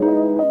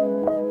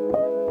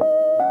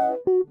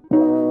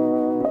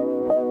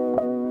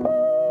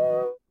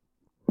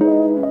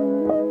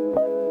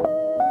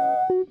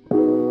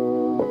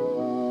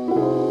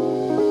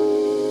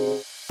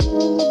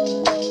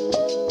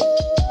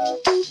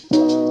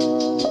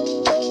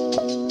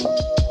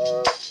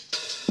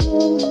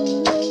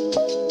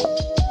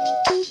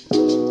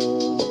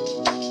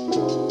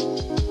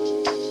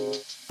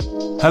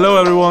Hello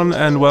everyone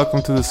and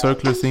welcome to the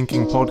Circular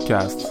Thinking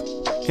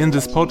podcast. In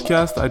this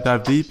podcast I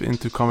dive deep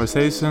into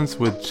conversations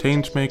with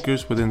change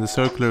makers within the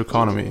circular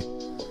economy.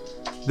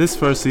 This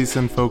first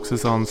season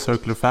focuses on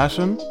circular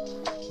fashion,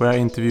 where I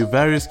interview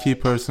various key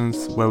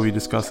persons where we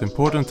discuss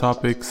important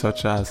topics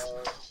such as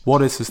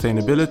what is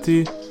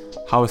sustainability,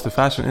 how is the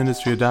fashion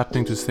industry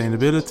adapting to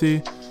sustainability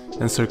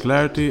and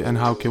circularity, and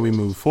how can we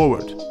move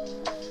forward.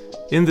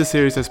 In this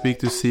series I speak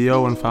to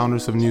CEO and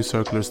founders of new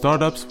circular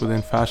startups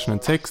within fashion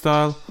and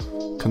textile,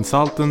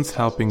 consultants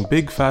helping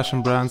big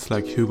fashion brands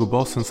like Hugo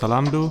Boss and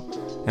Zalando,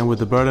 and with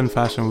the Berlin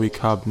Fashion Week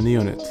hub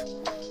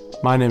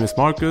NEONYT. My name is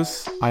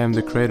Marcus. I am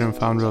the creator and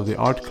founder of the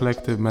art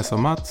collective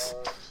NEONYT.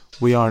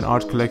 We are an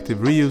art collective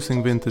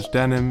reusing vintage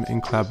denim in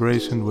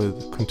collaboration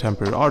with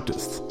contemporary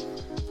artists.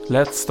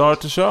 Let's start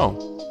the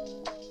show.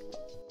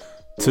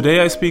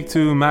 Today I speak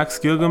to Max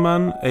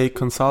Gilgenmann, a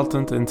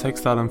consultant in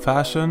textile and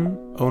fashion,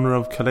 owner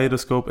of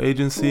Kaleidoscope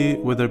Agency.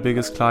 With their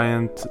biggest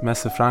client,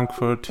 Messe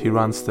Frankfurt, he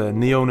runs the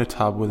NEONYT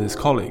hub with his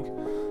colleague,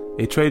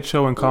 a trade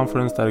show and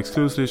conference that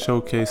exclusively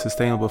showcase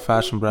sustainable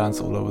fashion brands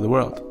all over the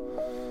world.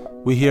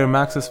 We hear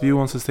Max's view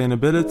on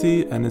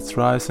sustainability and its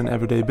rise in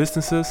everyday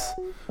businesses.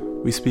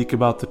 We speak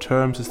about the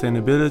term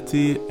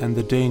sustainability and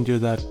the danger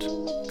that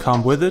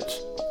come with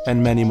it,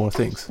 and many more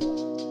things.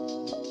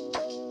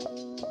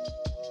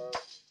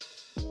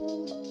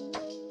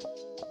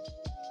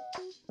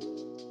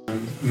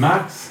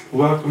 Max,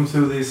 welcome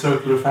to the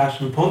Circular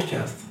Fashion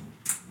podcast.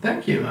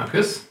 Thank you,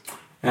 Marcus.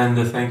 And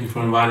thank you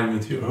for inviting me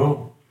to your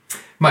home.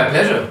 My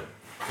pleasure.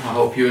 I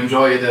hope you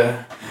enjoy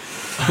the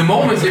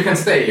moments you can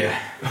stay here.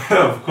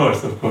 Of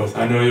course.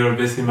 I know you're a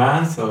busy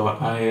man, so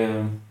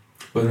I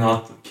will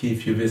not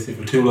keep you busy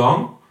for too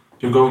long.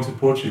 You're going to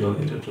Portugal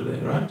later today,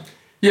 right?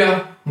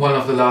 Yeah, one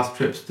of the last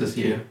trips this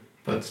year,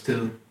 but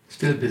still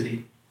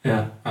busy.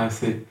 Yeah, I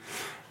see.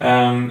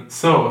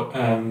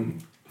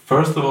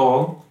 First of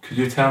all, could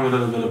you tell me a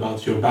little bit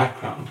about your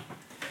background?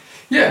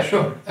 Yeah,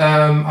 sure.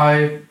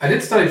 I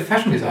did study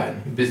fashion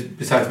design,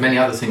 besides many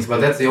other things, but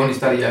that's the only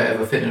study I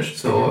ever finished.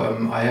 So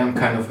I am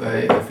kind of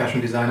a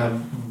fashion designer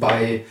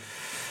by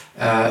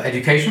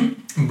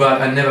education,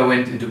 but I never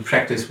went into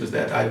practice with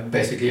that. I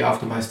basically,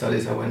 after my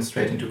studies, I went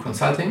straight into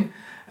consulting,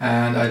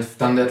 and I've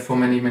done that for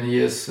many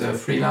years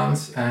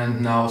freelance.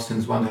 And now,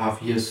 since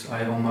 1.5 years,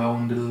 I own my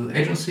own little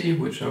agency,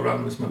 which I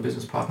run with my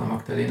business partner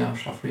Magdalena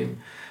Schafrin.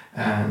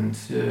 And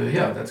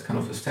that's kind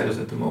of the status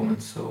at the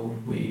moment. So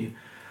we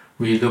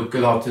look a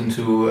lot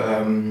into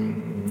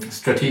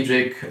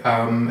strategic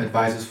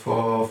advices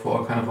for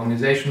all kind of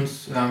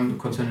organizations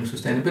concerning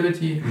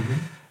sustainability,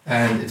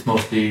 and it's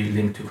mostly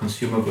linked to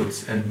consumer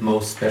goods and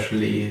most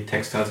especially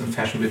textiles and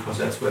fashion, because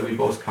that's where we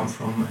both come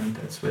from and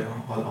that's where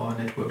all our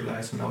network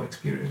lies and our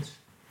experience.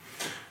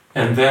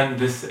 And then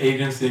this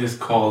agency is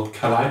called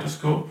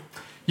Kaleidoscope?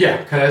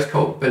 Yeah,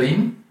 Kaleidoscope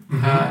Berlin.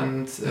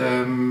 And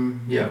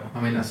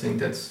I think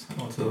that's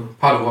also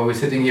part of why we're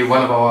sitting here.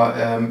 One of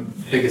our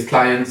biggest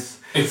clients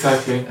is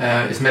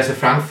Messe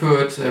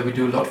Frankfurt. We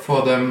do a lot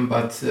for them,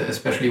 but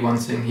especially one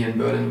thing here in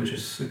Berlin, which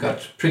has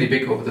got pretty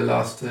big over the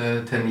last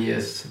 10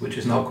 years, which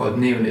is now called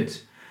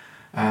NEONYT,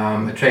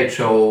 a trade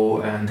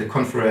show and a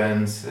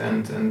conference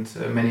and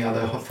many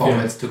other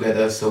formats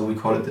together. So we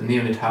call it the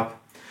NEONYT hub,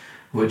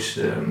 which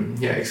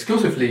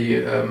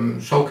exclusively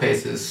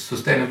showcases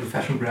sustainable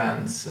fashion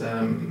brands,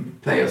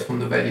 players from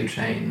the value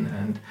chain,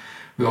 and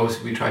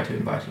we try to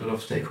invite a lot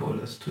of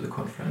stakeholders to the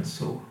conference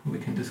so we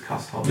can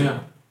discuss how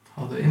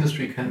the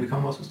industry can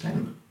become more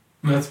sustainable.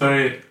 That's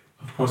very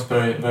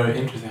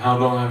interesting. How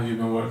long have you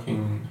been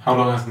working? How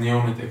long has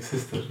NEONYT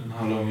existed, and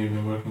how long have you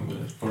been working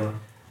with it for?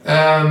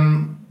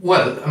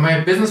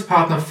 My business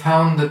partner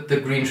founded the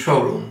Green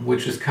Showroom,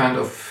 which is kind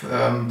of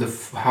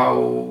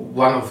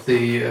one of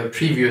the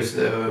previous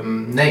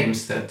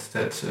names that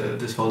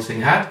this whole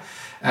thing had.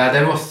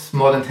 That was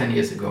more than 10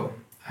 years ago.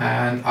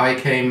 And I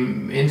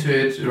came into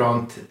it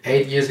around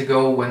 8 years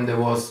ago when there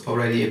was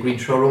already a Green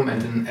Showroom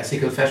and an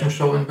ethical fashion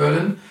show in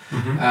Berlin.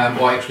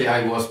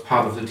 I was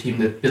part of the team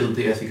that built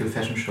the ethical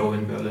fashion show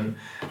in Berlin.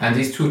 And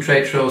these two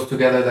trade shows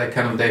together,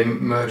 they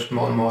merged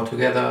more and more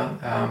together.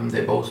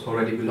 They both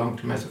already belonged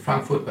to Messe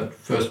Frankfurt, but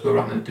first were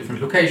run at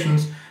different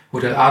locations.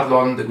 Hotel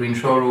Adlon, the Green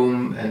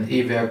Showroom, and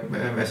E-Werk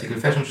ethical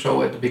fashion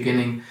show at the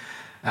beginning.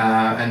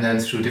 And then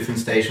through different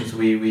stations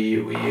we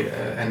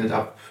ended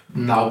up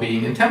now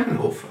being in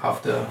Tempelhof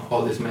after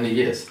all these many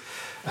years.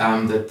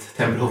 That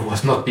Tempelhof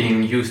was not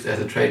being used as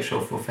a trade show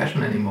for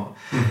fashion anymore.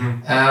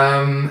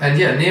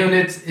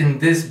 NEONYT in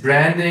this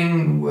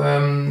branding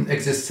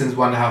exists since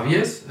 1.5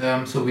 years.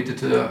 So we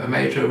did a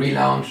major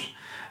relaunch,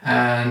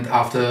 and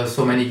after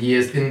so many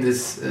years in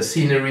this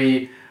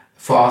scenery,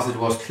 for us it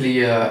was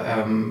clear,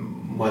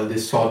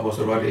 this thought was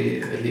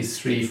already at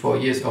least 3-4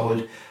 years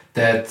old,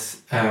 that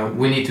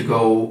we need to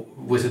go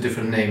with a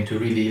different name to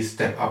really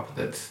step up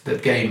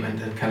that game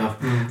and kind of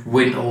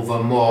win over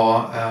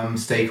more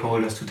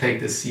stakeholders to take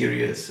this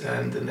serious.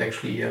 And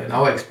actually, in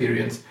our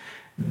experience,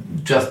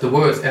 just the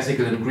words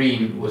ethical and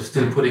green was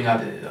still putting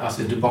us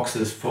into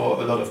boxes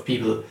for a lot of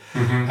people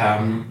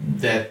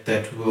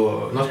that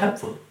were not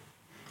helpful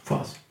for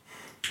us.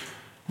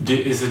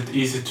 Is it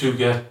easy to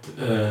get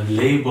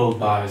labeled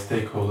by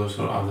stakeholders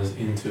or others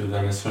into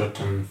then a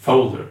certain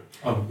folder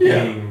of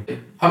being?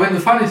 I mean, the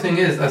funny thing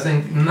is, I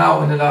think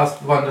now in the last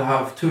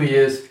 1.5, 2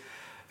 years,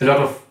 a lot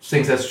of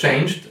things has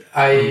changed.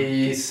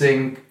 I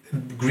think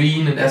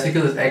green and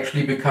ethical is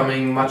actually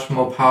becoming much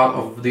more part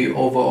of the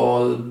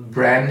overall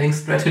branding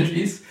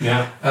strategies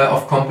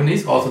of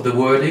companies, also the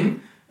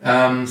wording.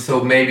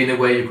 So maybe in a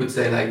way you could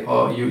say like,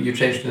 oh, you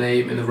changed the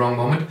name in the wrong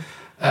moment.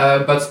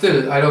 But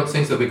still, I don't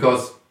think so,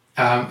 because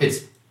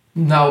it's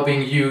now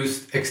being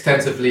used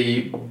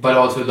extensively, but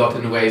also a lot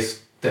in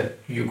ways that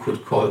you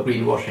could call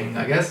greenwashing,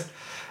 I guess.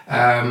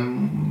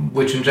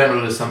 Which in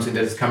general is something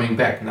that is coming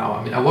back now.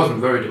 I mean, I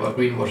wasn't worried about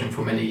greenwashing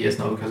for many years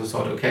now, because I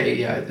thought, okay,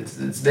 yeah,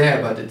 it's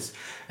there, but it's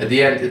at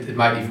the end it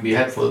might even be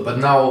helpful. But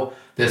now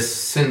there's,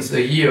 since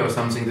a year or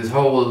something, this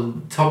whole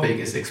topic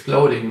is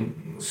exploding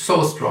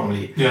so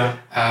strongly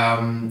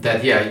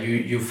that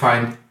you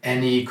find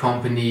any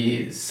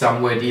company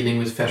somewhere dealing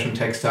with fashion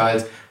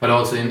textiles, but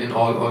also in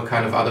all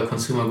kind of other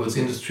consumer goods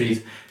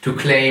industries, to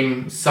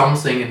claim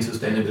something in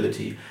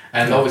sustainability.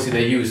 And obviously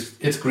they use,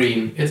 it's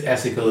green, it's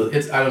ethical,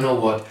 it's I don't know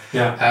what.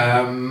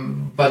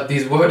 But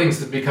these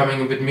wordings are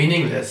becoming a bit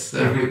meaningless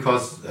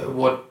because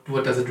what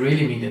does it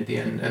really mean at the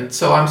end? And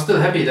so I'm still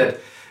happy that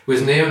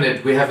with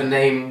NEONYT we have a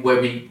name where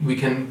we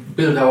can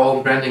build our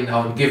own branding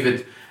now and give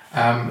it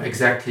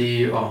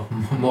exactly, or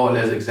more or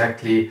less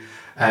exactly,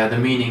 the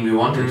meaning we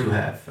wanted to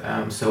have.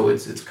 So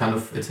it's kind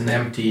of, it's an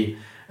empty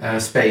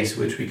space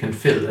which we can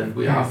fill, and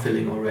we are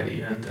filling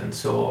already. And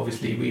so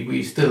obviously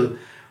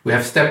we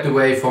have stepped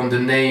away from the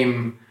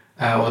name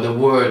or the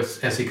words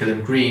ethical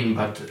and green,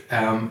 but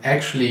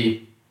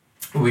actually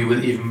we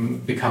will even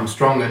become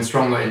stronger and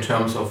stronger in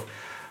terms of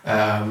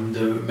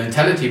the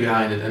mentality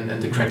behind it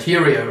and the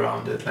criteria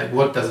around it. Like,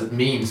 what does it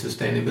mean,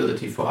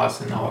 sustainability, for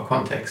us in our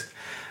context?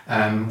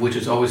 Which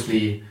is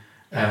obviously,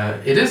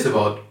 it is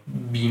about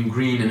being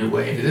green in a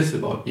way, it is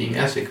about being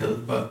ethical,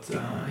 but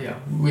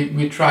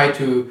we try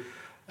to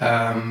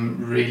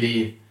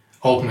really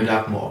open it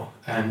up more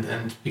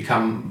and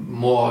become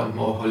more and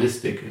more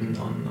holistic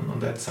on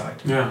that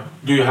side. Yeah.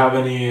 Do you have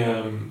any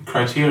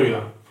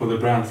criteria for the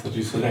brands that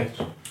you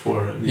select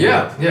for?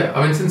 Yeah.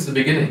 I mean, since the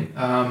beginning.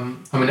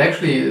 I mean,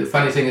 actually, the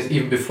funny thing is,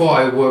 even before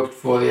I worked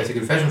for the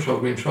Ethical Fashion Show,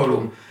 Green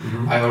Showroom,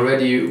 I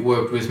already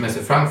worked with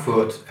Messe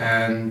Frankfurt,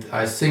 and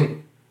I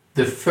think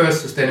the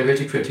first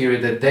sustainability criteria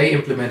that they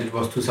implemented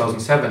was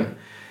 2007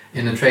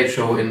 in a trade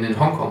show in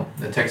Hong Kong,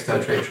 a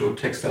textile trade show,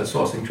 textile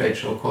sourcing trade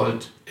show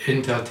called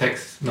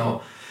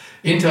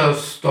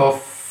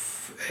Interstoff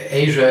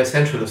Asia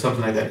Essential or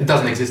something like that. It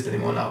doesn't exist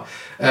anymore now.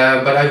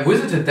 But I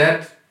visited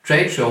that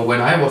trade show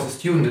when I was a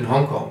student in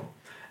Hong Kong.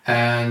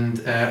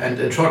 And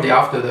shortly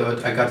after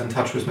that, I got in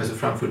touch with Messe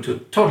Frankfurt to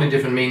totally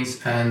different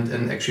means,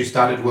 and actually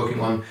started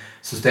working on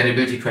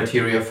sustainability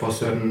criteria for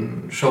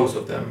certain shows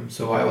of them.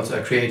 So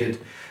I created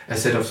a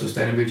set of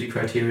sustainability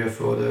criteria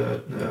for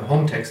the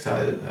home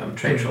textile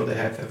trade show they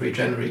have every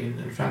January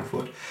in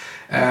Frankfurt.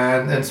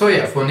 And so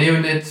for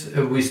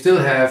NEONYT we still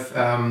have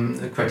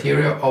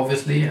criteria,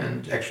 obviously,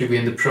 and actually we're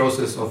in the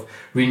process of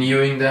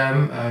renewing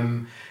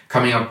them,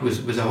 coming up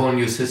with a whole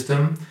new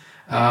system.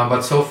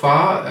 But so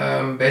far,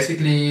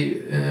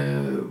 basically,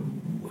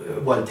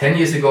 10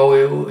 years ago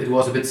it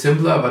was a bit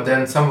simpler, but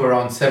then somewhere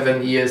around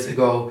 7 years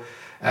ago,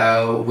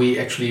 we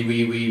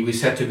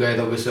sat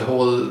together with a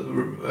whole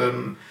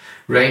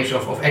range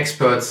of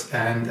experts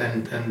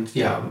and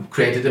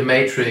created a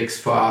matrix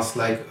for us,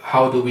 like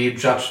how do we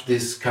judge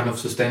this kind of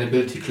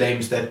sustainability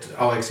claims that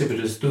our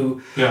exhibitors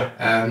do.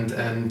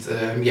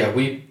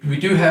 We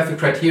do have a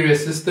criteria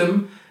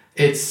system.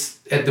 It's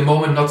at the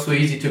moment not so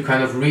easy to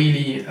kind of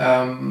really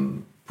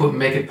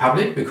make it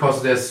public,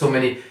 because there's so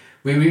many.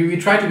 We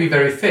try to be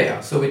very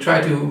fair, so we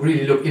try to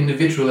really look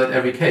individual at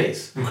every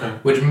case,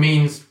 which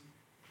means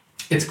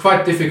it's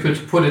quite difficult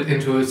to put it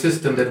into a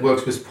system that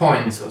works with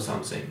points or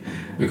something,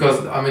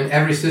 because I mean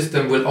every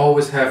system will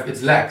always have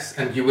its lacks,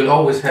 and you will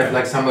always have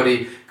like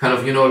somebody kind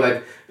of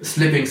like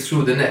slipping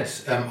through the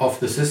net of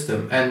the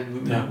system,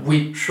 and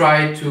we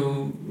try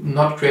to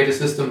not create a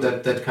system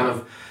that kind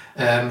of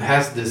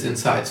has this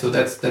inside. So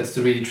that's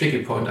the really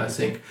tricky point, I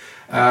think.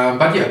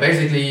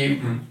 Basically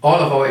all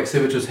of our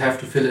exhibitors have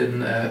to fill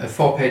in a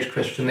 4-page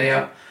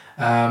questionnaire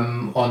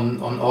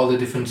on all the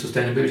different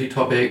sustainability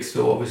topics.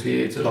 So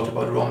obviously it's a lot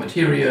about raw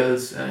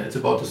materials, it's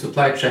about the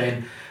supply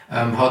chain,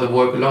 how they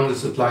work along the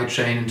supply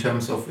chain in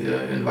terms of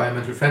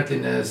environmental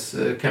friendliness,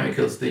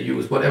 chemicals they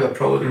use, whatever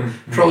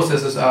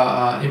processes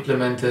are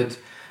implemented.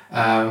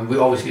 We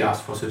obviously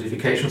ask for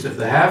certifications if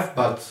they have,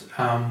 but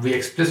we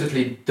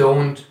explicitly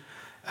don't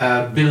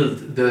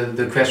build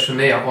the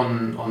questionnaire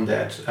on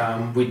that.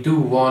 We do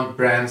want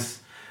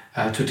brands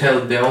to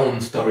tell their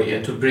own story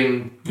and to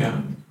bring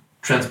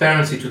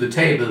transparency to the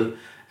table,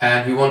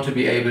 and we want to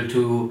be able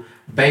to,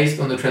 based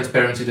on the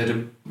transparency that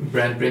a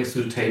brand brings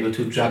to the table,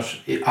 to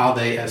judge are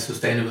they as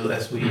sustainable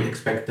as we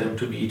expect them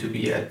to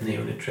be at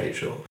NEONYT trade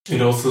show.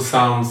 It also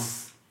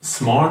sounds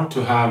smart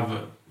to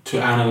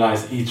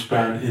analyze each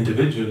brand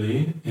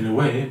individually in a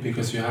way,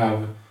 because you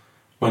have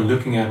when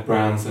looking at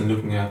brands and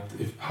looking at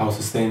how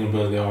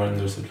sustainable they are in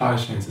their supply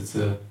chains,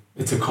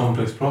 it's a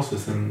complex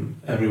process, and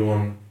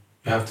you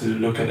have to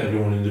look at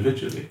everyone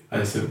individually, I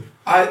assume.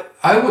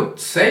 I would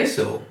say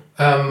so.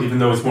 Even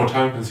though it's more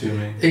time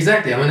consuming.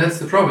 Exactly. I mean, that's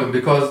the problem,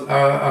 because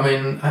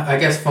I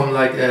guess from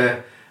like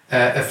a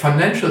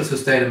financial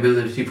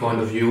sustainability point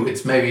of view,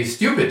 it's maybe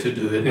stupid to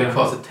do it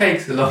because it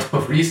takes a lot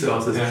of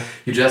resources. Yeah.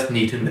 You just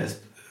need to invest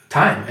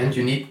time, and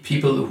you need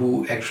people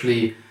who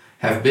actually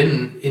have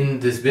been in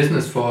this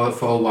business for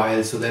a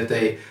while, so that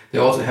they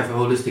also have a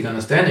holistic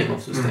understanding of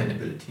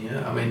sustainability.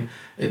 Yeah? I mean,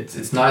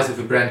 it's nice if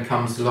a brand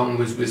comes along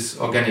with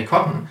organic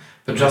cotton,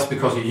 but just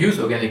because you use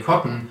organic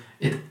cotton,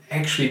 it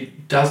actually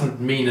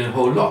doesn't mean a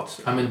whole lot.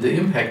 I mean, the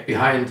impact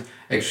behind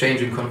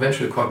exchanging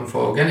conventional cotton for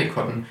organic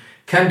cotton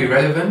can be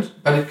relevant,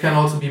 but it can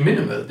also be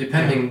minimal,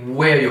 depending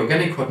where your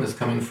organic cotton is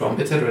coming from,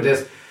 etc.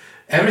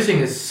 Everything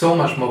is so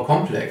much more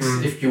complex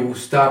if you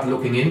start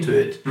looking into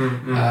it.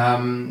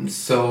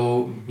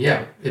 So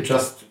yeah,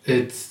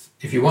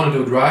 if you want to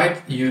do it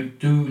right, you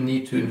do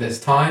need to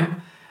invest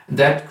time.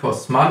 That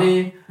costs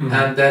money,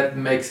 and that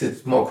makes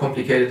it more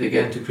complicated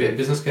again to create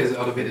business cases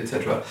out of it,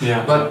 etc.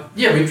 Yeah. But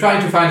yeah, we're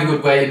trying to find a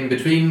good way in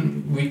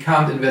between. We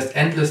can't invest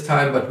endless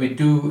time, but we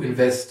do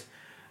invest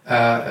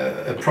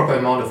a proper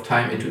amount of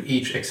time into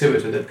each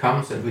exhibitor that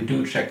comes, and we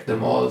do check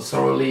them all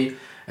thoroughly.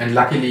 And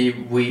luckily,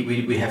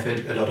 we have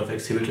a lot of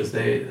exhibitors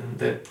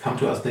that come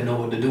to us. They know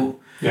what to do.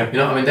 Yeah. You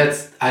know, I mean,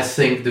 that's, I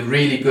think, the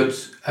really good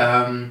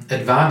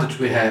advantage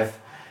we have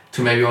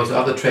to maybe also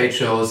other trade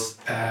shows,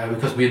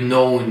 because we're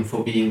known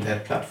for being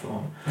that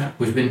platform. Yeah.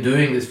 We've been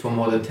doing this for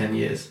more than 10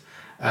 years.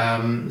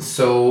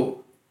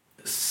 So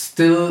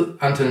still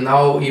until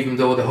now, even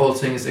though the whole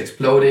thing is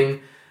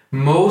exploding,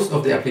 most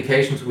of the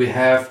applications we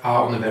have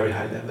are on a very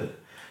high level.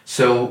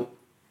 So,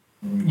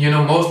 you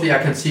know, mostly I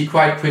can see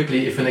quite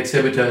quickly if an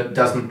exhibitor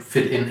doesn't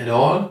fit in at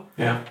all.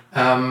 Yeah.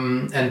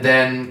 And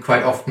then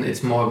quite often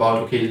it's more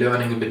about,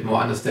 learning a bit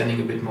more, understanding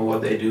a bit more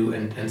what they do,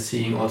 and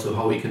seeing also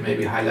how we can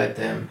maybe highlight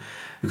them.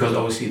 Because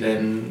obviously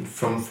then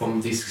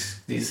from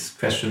these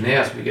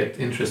questionnaires we get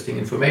interesting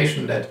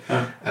information that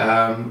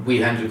we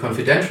handle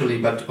confidentially,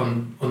 but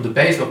on the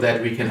base of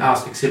that we can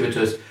ask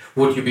exhibitors,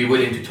 would you be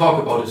willing to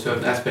talk about a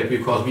certain aspect,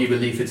 because we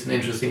believe it's an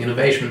interesting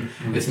innovation,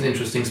 it's an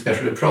interesting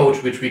special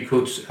approach which we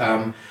could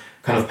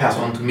kind of pass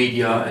on to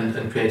media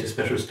and create a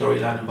special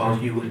storyline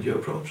about you and your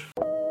approach.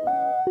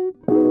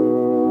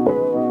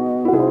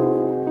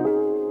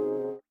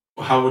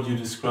 How would you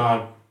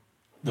describe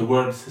the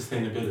word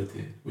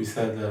sustainability? We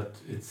said that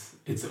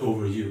it's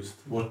overused.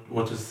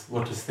 What does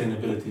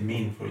sustainability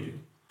mean for you?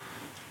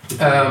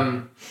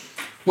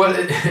 Well,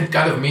 it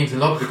kind of means a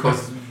lot,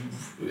 because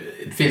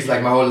it feels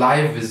like my whole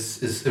life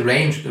is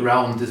arranged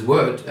around this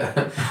word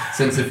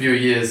since a few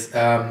years.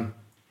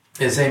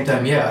 At the same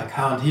time, I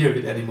can't hear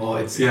it anymore.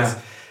 It's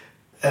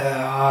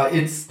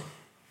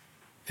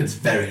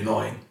very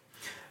annoying.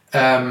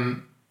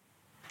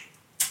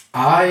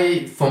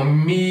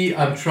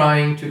 I'm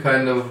trying to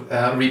kind of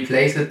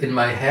replace it in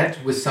my head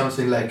with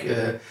something like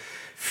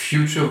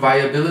future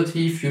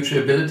ability.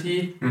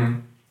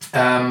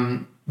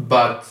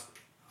 But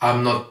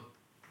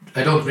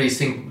I don't really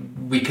think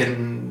we can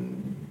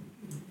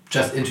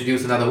just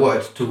introduce another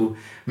word to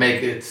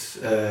make it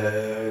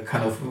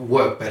kind of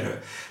work better.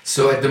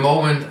 So at the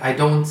moment, I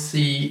don't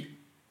see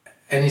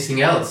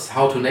anything else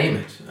how to name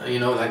it. You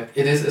know, like,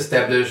 it is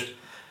established.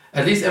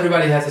 At least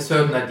everybody has a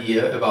certain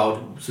idea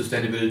about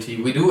sustainability.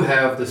 We do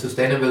have the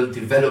Sustainable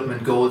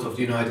Development Goals of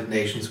the United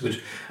Nations, which,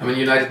 I mean,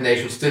 United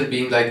Nations still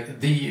being like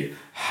the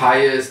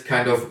highest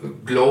kind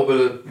of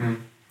global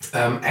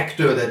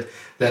actor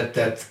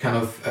that kind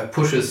of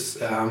pushes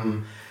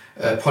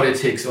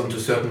politics onto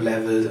certain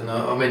levels. And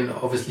I mean,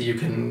 obviously you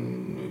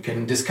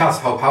can discuss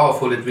how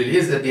powerful it really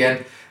is at the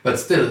end, but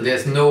still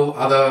there's no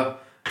other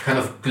kind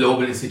of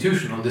global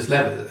institution on this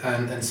level,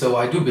 and so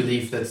I do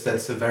believe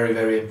that's a very,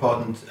 very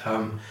important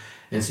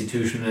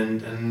institution,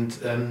 and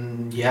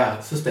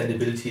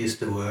sustainability is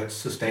the word.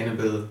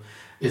 Sustainable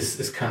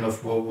is kind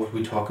of what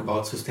we talk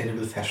about,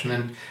 sustainable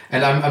fashion,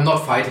 and I'm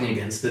not fighting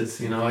against it.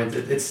 You know,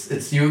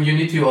 it's you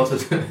need to also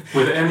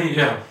with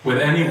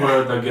any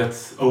word that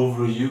gets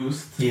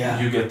overused,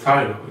 you get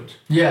tired of it.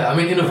 Yeah, I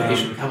mean,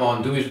 innovation. Come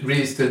on, do we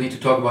really still need to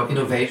talk about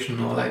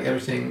innovation, or like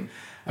everything?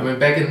 I mean,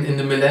 back in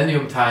the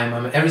millennium time, I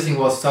mean, everything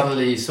was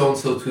suddenly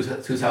so-and-so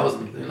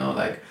 2000, you know,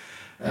 like,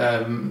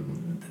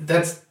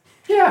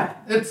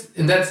 it's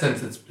in that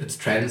sense, it's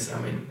trends. I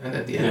mean, and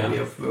at the end we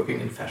are working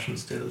in fashion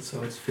still,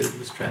 so it's filled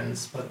with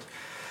trends. But,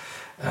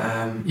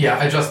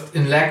 I just,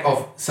 in lack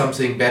of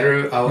something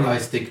better, I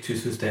stick to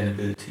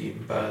sustainability,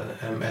 but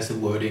as a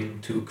wording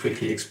to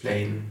quickly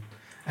explain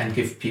and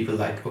give people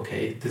like,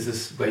 okay, this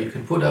is where you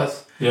can put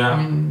us. Yeah. I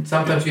mean,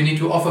 sometimes you need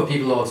to offer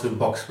people also a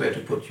box where to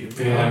put you.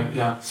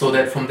 So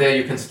that from there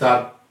you can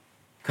start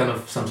kind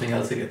of something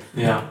else again.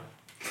 Yeah.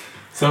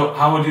 So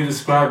how would you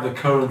describe the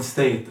current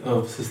state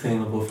of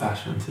sustainable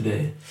fashion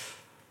today?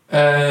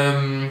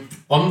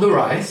 On the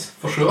rise,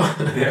 for sure.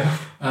 Yeah.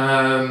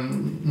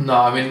 No,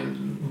 I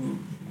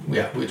mean,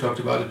 we talked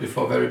about it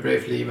before very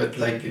briefly, but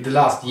like the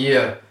last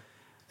year,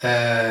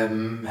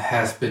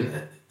 has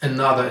been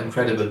another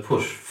incredible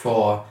push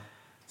for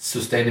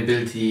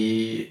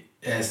sustainability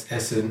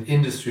as an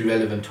industry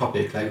relevant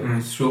topic, like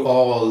through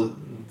all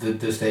the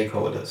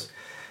stakeholders.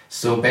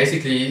 So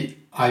basically,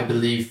 I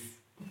believe,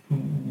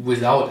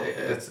 without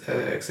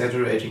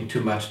exaggerating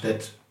too much,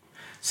 that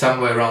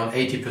somewhere around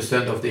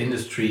 80% of the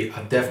industry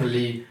are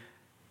definitely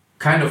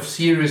kind of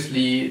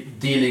seriously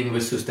dealing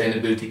with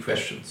sustainability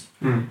questions.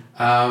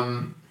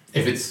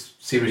 If it's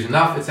serious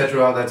enough,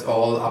 etc., that's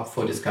all up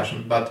for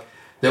discussion, but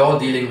they're all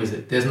dealing with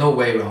it. There's no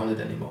way around it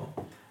anymore.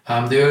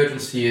 The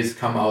urgency has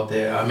come out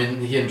there. I mean,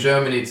 here in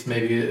Germany, it's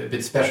maybe a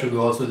bit special. We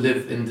also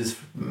live in this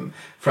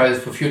Fridays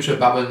for Future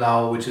bubble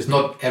now, which is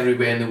not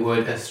everywhere in the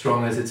world as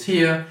strong as it's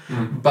here,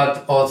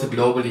 but also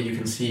globally you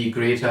can see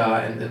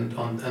Greta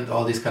and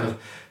all these kind of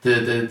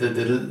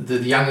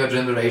the younger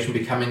generation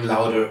becoming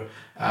louder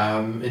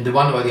in the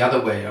one or the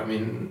other way. I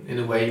mean, in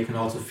a way you can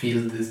also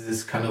feel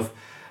this kind of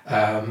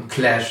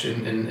clash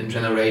in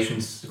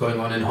generations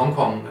going on in Hong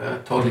Kong,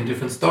 totally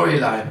different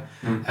storyline.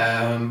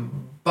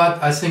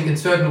 But I think in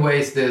certain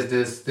ways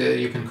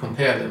you can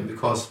compare them,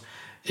 because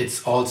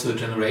it's also a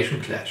generation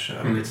clash.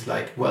 It's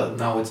like, well,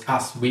 now it's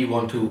us. We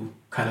want to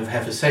kind of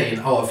have a say in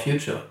our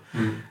future,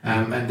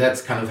 and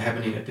that's kind of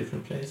happening at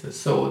different places.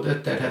 So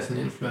that has an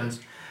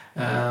influence.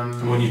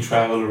 When you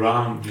travel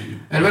around,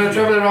 when I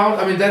travel around,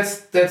 I mean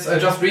that's I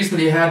just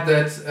recently had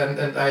that,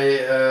 and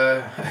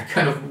I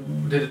kind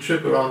of did a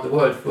trip around the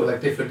world for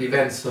like different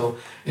events. So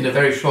in a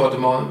very short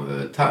amount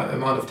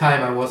of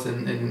time, I was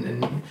in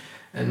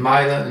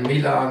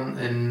Milan,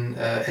 in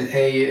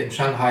LA, in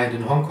Shanghai, and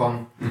in Hong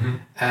Kong,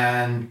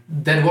 and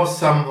that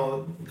was I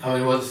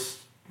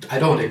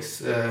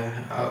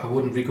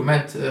wouldn't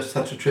recommend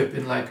such a trip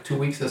in like 2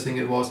 weeks. I think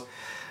it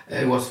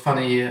was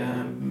funny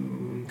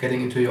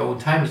getting into your own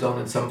time zone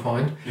at some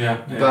point.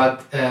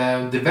 But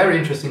the very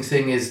interesting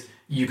thing is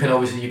you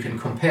can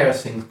compare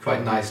things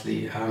quite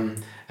nicely,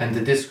 and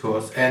the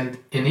discourse. And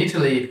in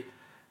Italy,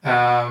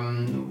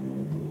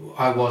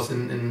 I was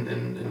in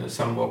a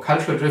some more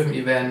cultural driven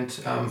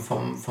event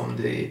from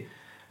the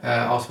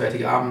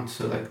Auswärtige Amt,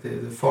 so like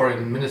the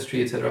foreign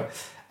ministry, etc.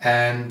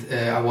 And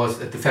I was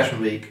at the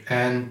Fashion Week,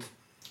 and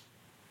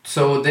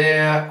so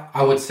there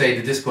I would say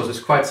the discourse is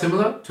quite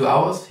similar to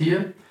ours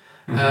here.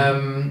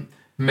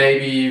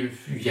 Maybe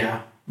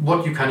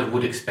what you kind of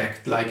would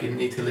expect. Like in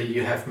Italy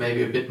you have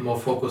maybe a bit more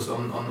focus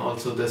on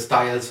also the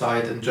style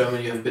side, in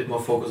Germany you have a bit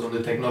more focus on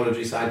the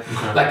technology side.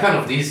 Like kind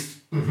of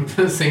these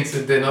things,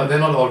 they're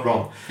not all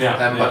wrong.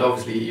 But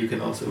obviously you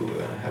can also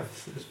have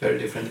it's very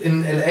different.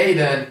 In LA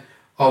then,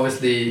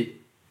 obviously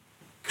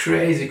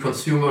crazy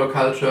consumer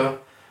culture.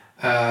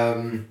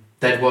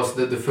 That was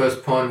the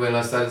first point when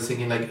I started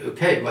thinking like,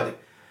 okay, but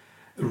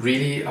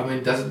really, I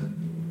mean,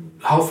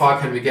 how far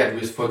can we get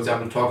with, for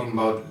example, talking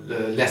about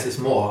less is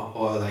more,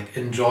 or like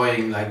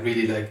enjoying like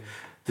really like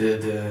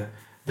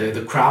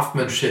the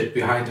craftsmanship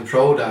behind the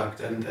product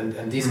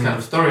and these kind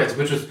of stories,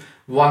 which is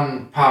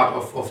one part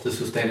of the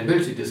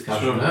sustainability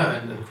discussion.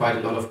 And quite a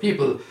lot of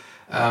people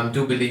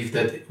do believe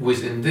that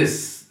within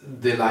this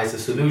there lies a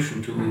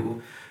solution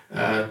to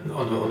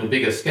on a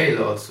bigger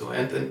scale also.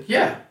 And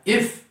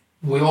if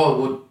we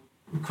all would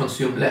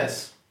consume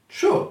less,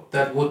 sure,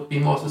 that would be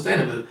more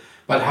sustainable.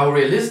 But how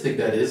realistic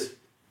that is,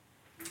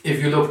 if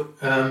you look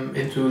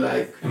into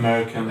like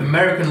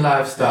American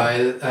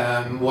lifestyle,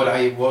 what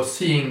I was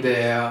seeing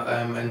there,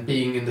 and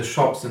being in the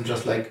shops and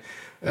just like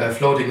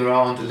floating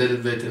around a little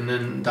bit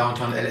in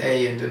downtown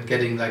LA and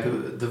getting like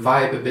the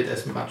vibe a bit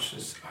as much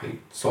as I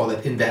saw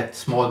that in that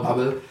small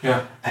bubble.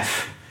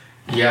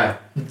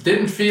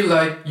 Didn't feel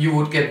like you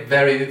would get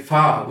very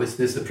far with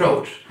this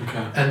approach.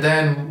 And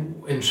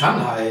then in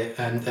Shanghai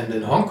and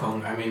in Hong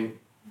Kong, I mean,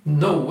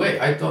 no way.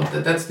 I don't.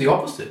 That's the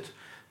opposite.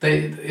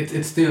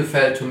 It still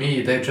felt to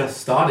me they're just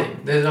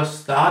starting. They're just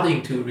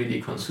starting to really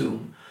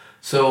consume.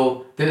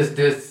 So there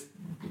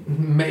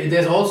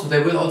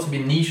will also be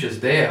niches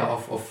there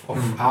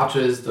of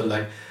artists, or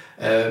like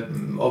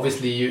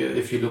obviously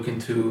if you look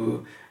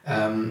into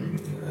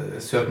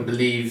certain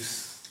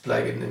beliefs,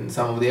 like in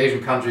some of the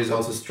Asian countries,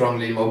 also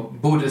strongly more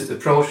Buddhist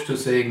approach to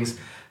things,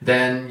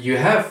 then you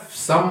have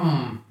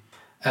some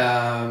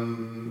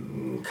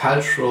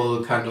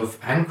cultural kind of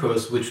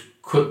anchors which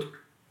could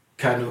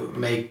kind of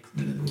make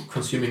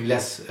consuming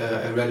less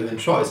a relevant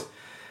choice.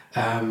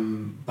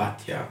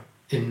 But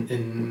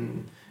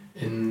in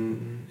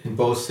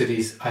both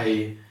cities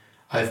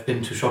I've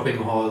been to shopping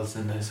halls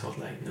and I thought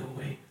like, no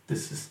way,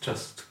 this is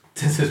just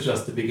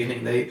the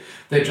beginning.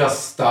 They're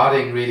just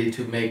starting really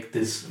to make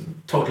this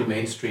total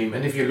mainstream.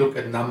 And if you look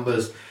at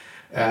numbers,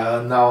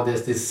 now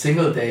there's this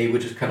single day,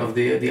 which is kind of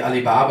the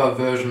Alibaba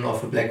version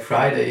of a Black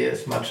Friday,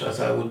 as much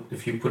as I would,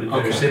 if you put it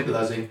very simple,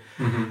 I think.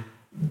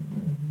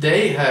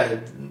 They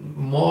had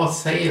more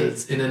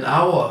sales in an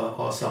hour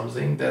or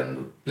something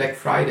than Black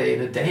Friday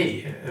in a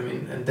day. I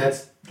mean, and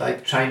that's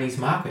like Chinese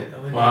market. I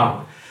mean,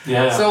 wow.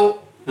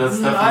 So that's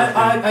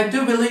I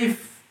do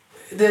believe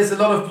there's a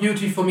lot of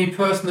beauty for me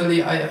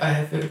personally. I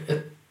have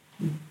a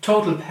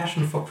total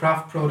passion for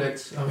craft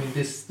products. I mean,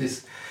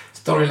 this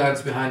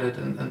storylines behind it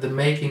and the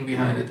making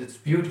behind it. It's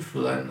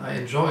beautiful and I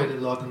enjoy it a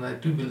lot, and I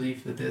do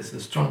believe that there's a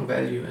strong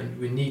value, and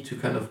we need to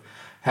kind of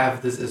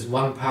have this as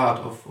one part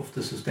of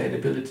the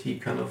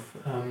sustainability kind of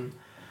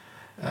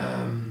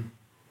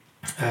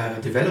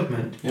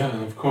development.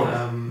 Yeah, of course.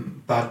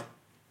 But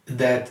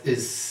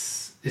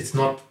it's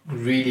not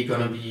really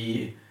going to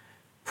be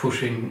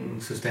pushing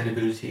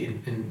sustainability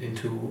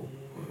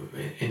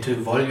into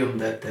volume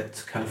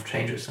that kind of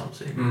changes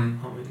something. I mean,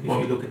 if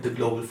you look at the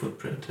global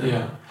footprint.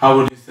 How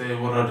would you say,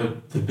 what are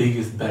the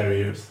biggest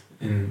barriers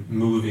in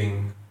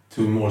moving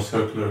to a more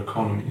circular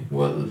economy?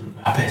 Well,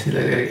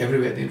 basically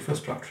everywhere, the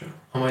infrastructure.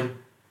 I mean,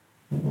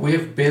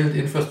 we've built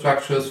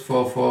infrastructures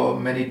for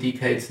many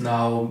decades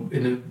now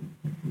in a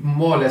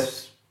more or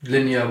less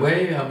linear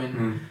way. I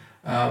mean,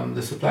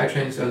 the supply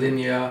chains are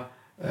linear,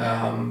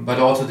 but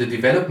also the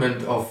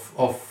development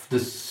of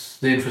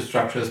the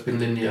infrastructure has been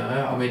linear.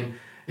 I mean,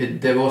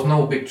 there was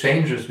no big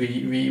changes.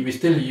 We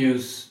still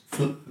use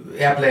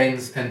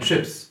airplanes and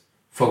ships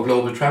for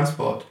global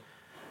transport,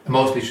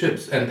 mostly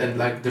ships, and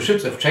like the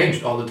ships have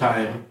changed all the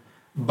time,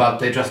 but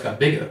they just got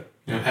bigger,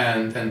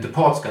 and the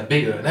ports got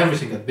bigger, and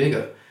everything got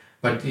bigger.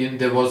 But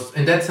there was,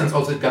 in that sense,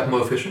 also it got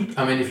more efficient.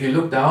 I mean, if you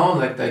look down,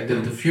 like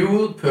the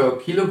fuel per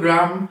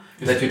kilogram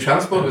that you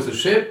transport with a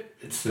ship,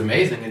 it's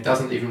amazing. It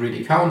doesn't even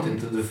really count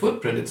into the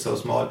footprint. It's so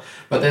small.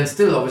 But then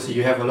still, obviously,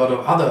 you have a lot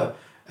of other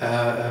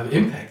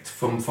impact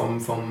from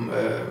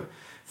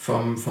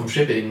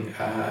shipping,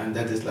 and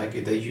that is like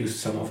they use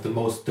some of the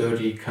most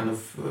dirty kind of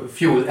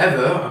fuel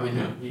ever. I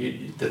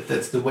mean,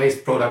 that's the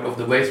waste product of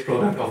the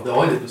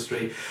oil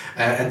industry,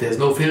 and there's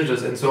no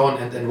filters and so on,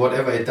 and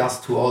whatever it does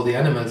to all the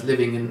animals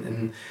living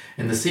in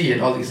the sea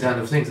and all these kind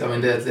of things. I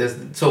mean, there's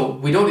so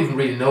we don't even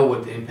really know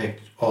what the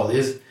impact all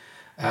is,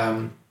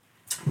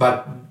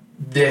 but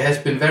there has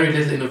been very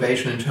little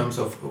innovation in terms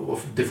of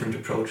different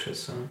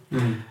approaches.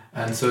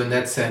 And so in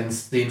that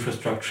sense, the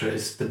infrastructure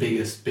is the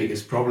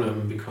biggest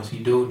problem, because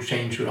you don't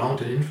change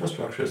around an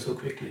infrastructure so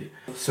quickly.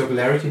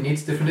 Circularity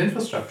needs different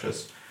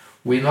infrastructures.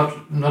 We're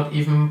not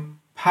even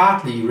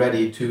partly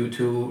ready to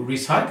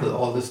recycle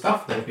all the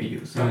stuff that we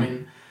use. I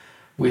mean,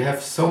 we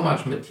have so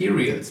much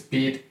materials,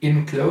 be it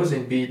in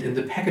clothing, be it in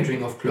the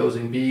packaging of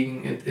clothing,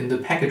 being in the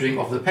packaging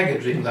of the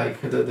packaging, like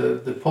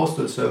the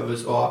postal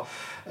service, or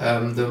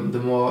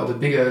the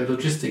bigger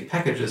logistic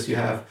packages you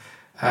have.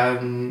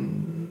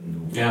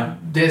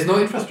 There's no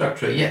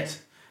infrastructure yet.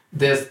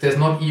 There's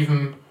not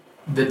even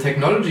the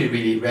technology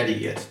really ready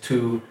yet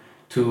to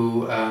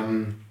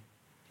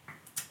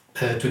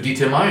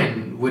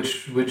determine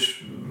which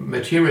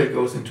material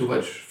goes into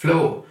which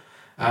flow.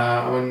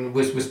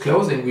 With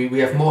clothing, we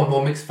have more and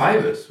more mixed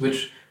fibers,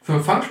 which from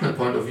a functional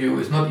point of view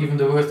is not even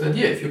the worst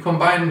idea. If you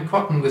combine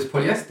cotton with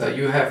polyester,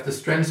 you have the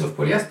strength of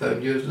polyester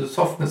and you have the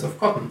softness of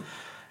cotton.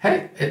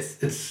 Hey,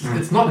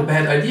 it's not a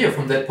bad idea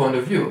from that point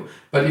of view.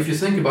 But if you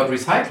think about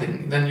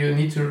recycling, then you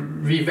need to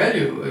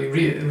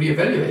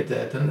reevaluate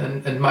that,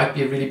 and might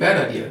be a really bad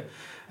idea.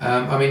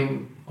 I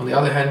mean, on the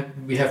other hand,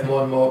 we have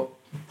more and more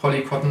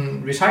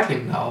polycotton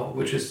recycling now,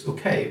 which is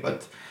okay,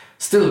 but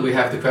still we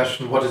have the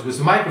question, what is with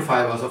the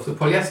microfibers of the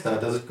polyester?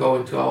 Does it go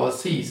into our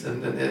seas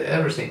and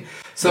everything?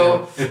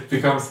 So it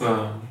becomes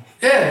a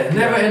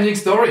never-ending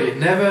story.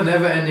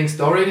 Never-ending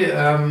story.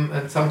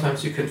 And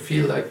sometimes you can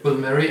feel like Bill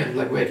Murray and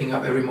like waking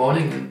up every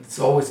morning and it's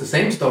always the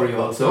same story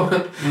also,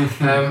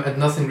 and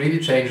nothing really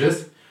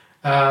changes.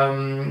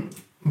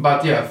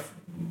 But yeah,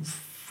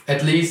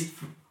 at least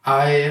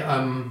I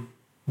am,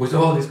 with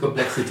all this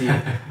complexity,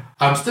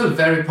 I'm still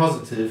very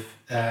positive.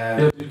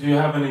 Do you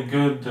have any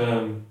good,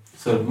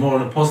 so more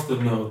on a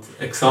positive note,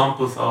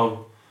 examples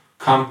of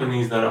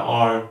companies that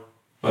are,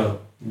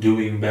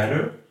 doing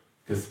better?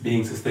 Because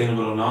being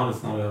sustainable or not,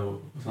 it's not a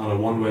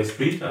one-way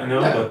street, I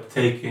know, but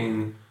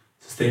taking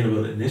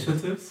sustainable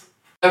initiatives.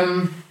 I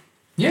mean,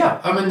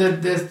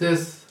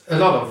 there's a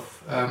lot of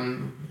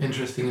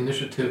interesting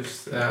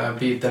initiatives,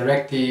 be it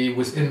directly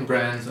within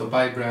brands or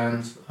by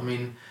brands. I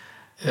mean,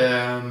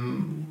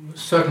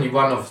 certainly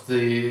one of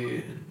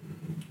the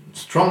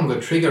stronger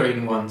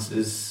triggering ones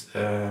is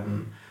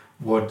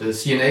what the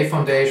CNA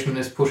Foundation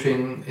is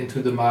pushing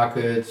into the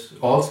market,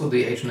 also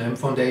the H&M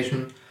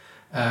Foundation.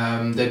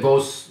 They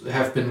both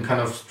have been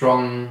kind of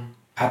strong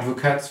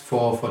advocates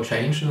for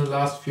change in the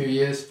last few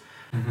years.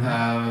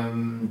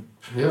 I'm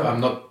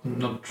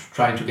not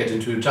trying to get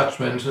into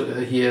judgment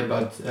here,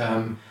 but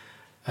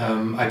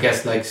I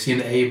guess like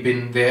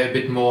CNA they're a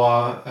bit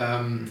more.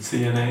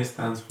 CNA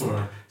stands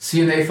for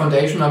CNA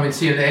Foundation. I mean,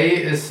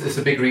 CNA is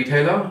a big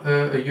retailer,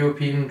 a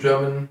European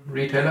German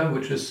retailer,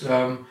 which is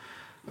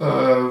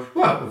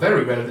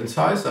very relevant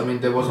size. I mean,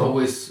 there was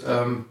always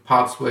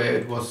parts where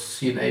it was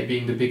CNA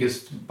being the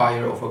biggest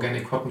buyer of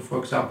organic cotton, for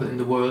example, in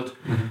the world.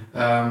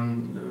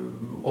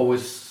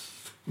 Always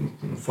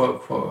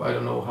for I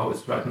don't know how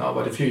it's right now,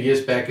 but a few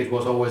years back it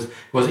was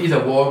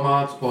either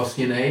Walmart or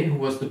CNA who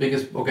was the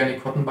biggest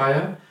organic cotton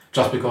buyer,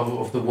 just because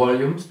of the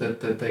volumes that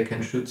they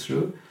can shoot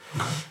through.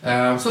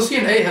 So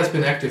CNA has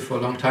been active for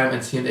a long time,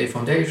 and CNA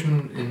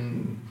Foundation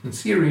in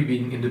theory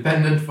being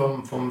independent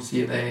from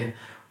CNA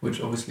which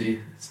obviously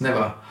it's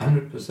never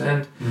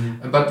 100%.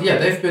 But yeah,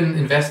 they've been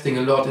investing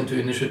a lot into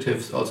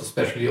initiatives, also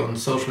especially on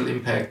social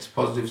impact,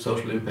 positive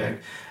social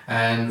impact.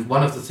 And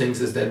one of the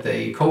things is that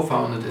they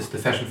co-founded is the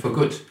Fashion for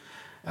Good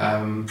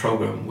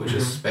program, which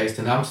is based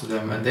in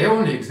Amsterdam, and they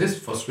only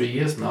exist for 3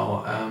 years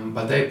now.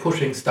 But they're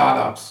pushing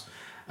startups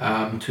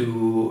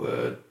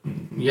to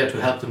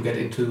help them get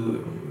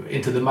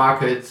into the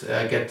market,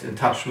 get in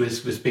touch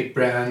with big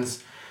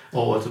brands,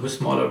 or also with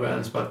smaller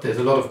brands. But there's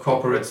a lot of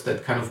corporates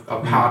that kind of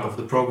are part of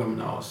the program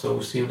now. So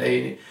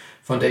CMA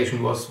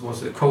Foundation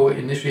was a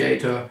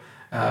co-initiator,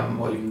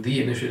 or even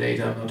the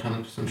initiator, I'm not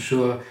 100%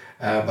 sure.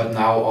 But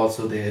now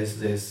also there's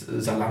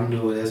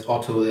Zalando, there's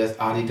Otto, there's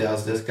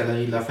Adidas, there's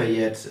Galeries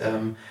Lafayette,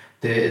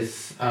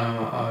 there's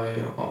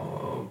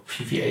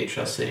PVH,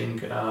 I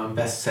think,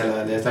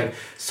 Bestseller. There's like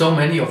so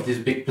many of these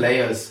big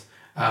players,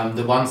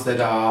 the ones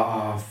that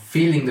are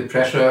feeling the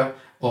pressure,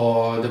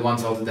 or the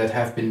ones also that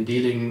have been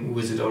dealing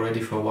with it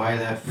already for a while,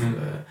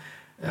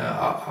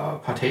 are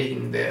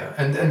partaking there.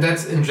 And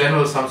that's in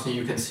general something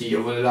you can see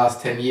over the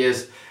last 10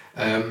 years.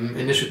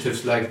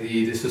 Initiatives like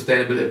the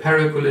Sustainable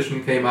Apparel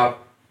Coalition came up,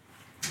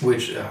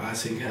 which I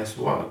think has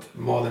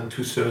more than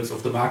 2/3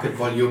 of the market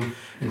volume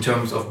in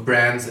terms of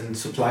brands and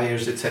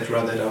suppliers,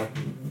 etc., that are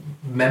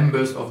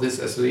members of this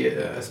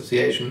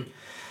association.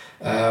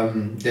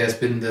 There's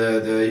been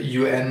the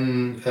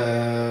UN,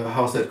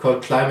 how's that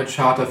called, Climate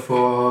Charter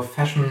for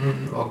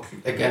Fashion or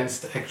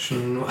Against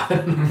Action. I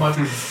don't know what.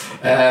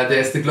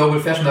 There's the Global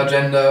Fashion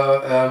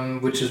Agenda,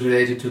 which is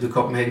related to the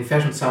Copenhagen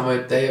Fashion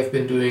Summit. They have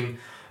been doing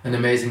an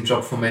amazing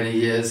job for many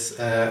years,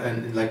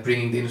 and like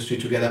bringing the industry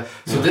together.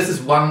 So this is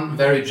one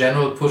very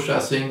general push, I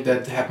think,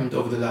 that happened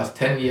over the last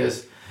 10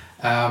 years,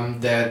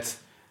 that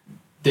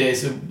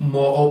there's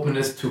more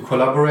openness to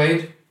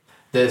collaborate,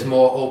 there's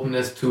more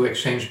openness to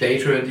exchange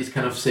data and these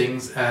kind of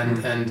things,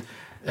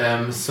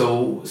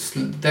 so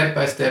step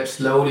by step,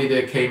 slowly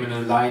there came an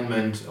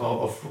alignment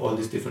of all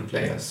these different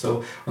players.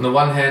 So on the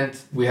one hand,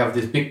 we have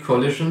these big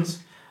coalitions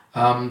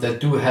that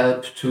do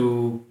help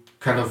to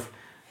kind of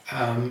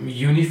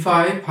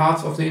unify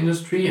parts of the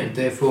industry and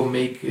therefore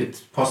make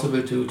it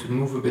possible to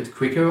move a bit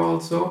quicker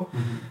also.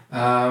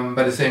 But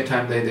at the same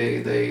time,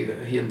 they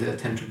here and there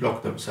tend to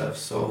block themselves.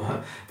 So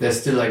there's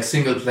still like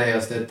single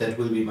players that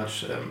will be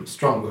much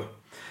stronger.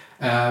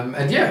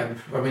 And yeah,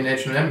 I mean,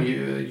 H&M,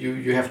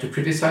 you have to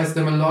criticize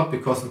them a lot,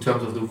 because in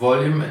terms of the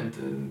volume, and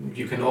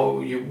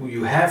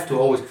you have to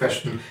always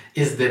question,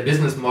 is their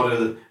business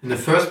model in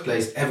the first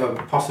place ever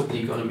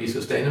possibly going to be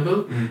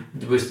sustainable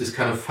with this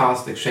kind of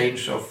fast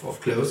exchange of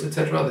clothes,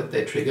 etc., that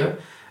they trigger.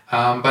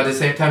 But at the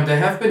same time, they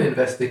have been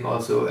investing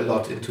also a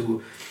lot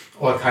into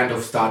all kind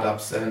of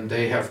startups, and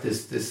they have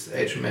this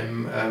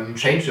H&M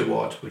Change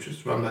Award, which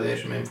is run by the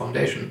H&M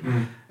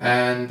Foundation,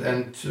 and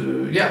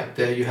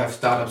there you have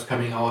startups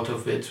coming out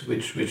of it,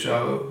 which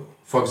are,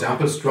 for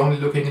example, strongly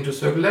looking into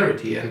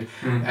circularity,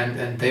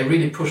 and they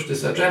really push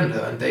this agenda,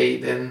 and they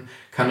then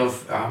kind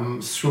of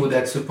through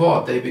that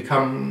support they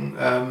become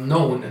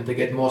known, and they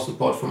get more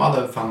support from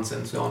other funds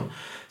and so on.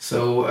 So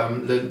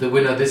the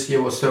winner this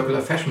year was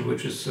Circular Fashion,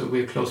 which is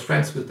we're close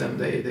friends with them.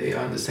 They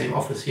are in the same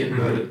office here in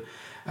Berlin.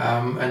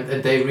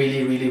 And they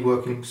really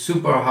working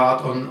super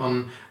hard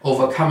on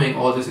overcoming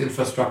all these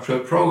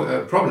infrastructural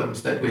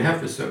problems that we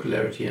have with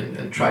circularity,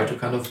 and try to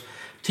kind of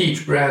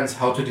teach brands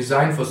how to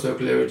design for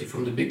circularity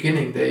from the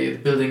beginning. They're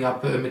building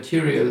up a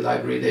material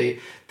library.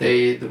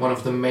 One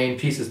of the main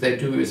pieces they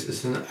do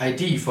is an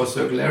ID for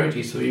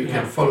circularity, so you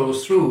can follow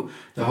through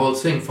the whole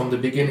thing from the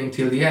beginning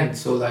till the end.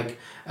 So like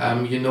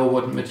you know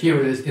what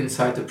material is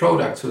inside the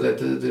product, so that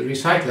the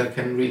recycler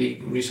can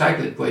really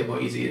recycle it way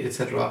more easy,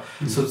 etc.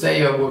 So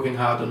they are working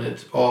hard on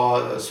it.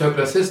 Or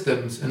Circular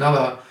Systems,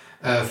 another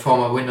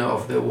former winner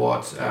of the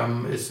award,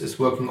 is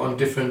working on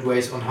different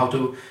ways on how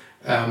to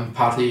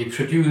partly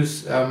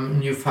produce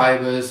new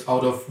fibers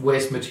out of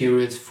waste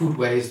materials, food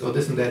waste, or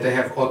this and that. They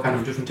have all kind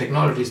of different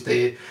technologies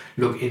they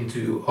look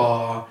into.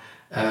 Or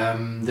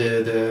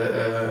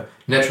the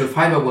natural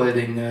fiber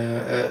welding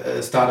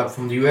startup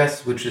from the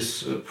US, which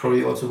is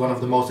probably also one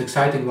of the most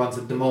exciting ones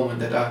at the moment,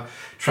 that are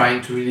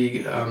trying to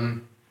really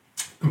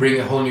bring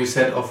a whole new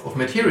set of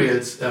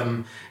materials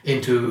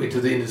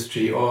into the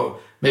industry, or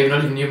maybe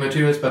not even new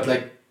materials, but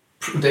like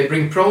they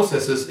bring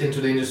processes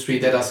into the industry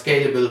that are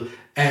scalable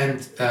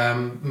and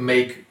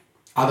make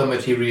other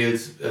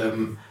materials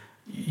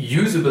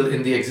usable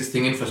in the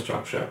existing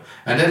infrastructure.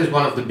 And that is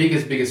one of the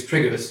biggest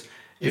triggers.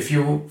 If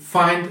you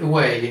find a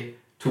way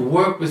to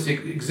work with the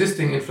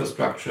existing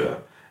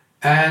infrastructure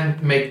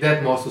and make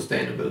that more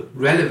sustainable,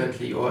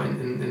 relevantly, or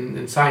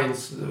in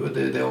science,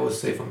 they always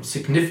say from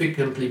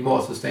significantly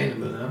more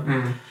sustainable,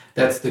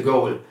 that's the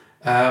goal.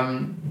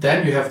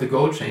 Then you have the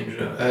goal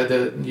changer.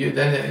 Then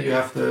you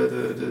have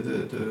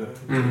the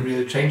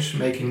real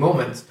change-making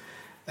moments.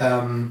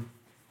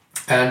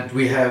 And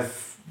we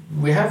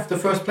have the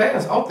first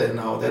players out there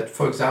now that,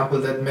 for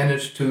example, that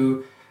managed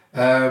to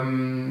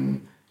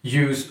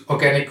use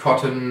organic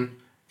cotton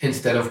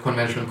instead of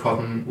conventional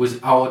cotton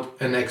without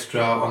an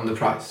extra on the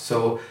price.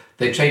 So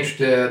they changed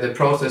the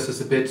processes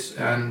a bit,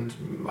 and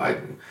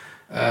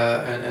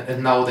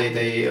and now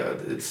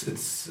it's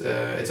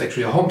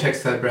actually a home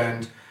textile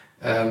brand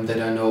that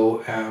I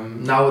know.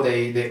 Now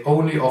they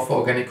only offer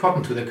organic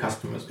cotton to their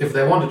customers if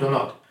they want it or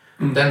not.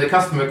 Then the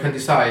customer can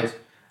decide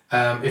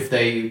if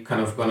they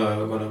kind of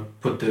gonna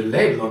put the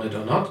label on it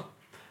or not.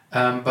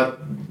 But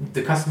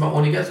the customer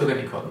only gets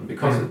organic cotton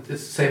because it's the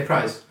same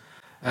price.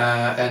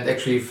 And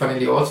actually,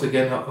 funnily, also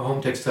again,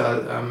 home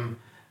textile.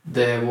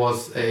 There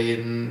was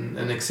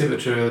an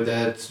exhibitor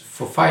that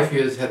for 5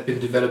 years had been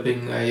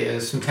developing a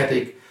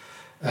synthetic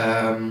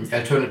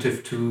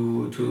alternative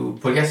to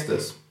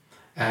polyesters,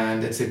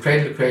 and it's a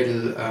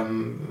cradle-to-cradle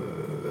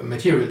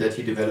material that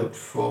he developed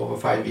for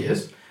 5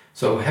 years.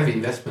 So heavy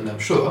investment, I'm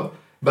sure.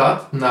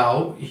 But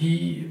now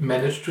he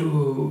managed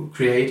to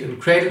create a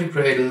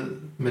cradle-to-cradle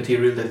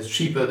material that is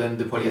cheaper than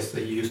the polyester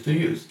he used to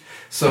use.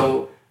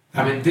 So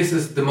I mean, this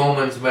is the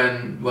moments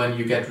when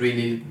you get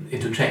really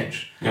into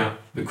change. Yeah.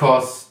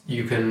 Because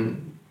you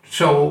can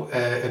show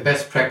a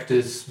best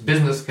practice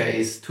business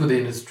case to the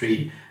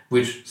industry,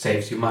 which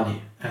saves you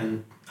money.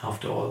 And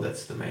after all,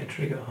 that's the main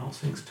trigger, how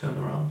things turn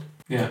around.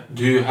 Yeah.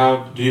 Do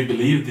you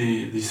believe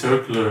the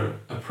circular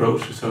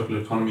approach, the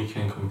circular economy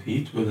can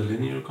compete with the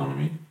linear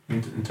economy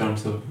in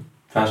terms of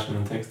fashion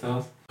and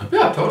textiles?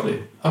 Yeah,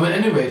 totally. I mean,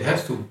 anyway, it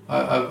has to.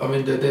 I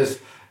mean,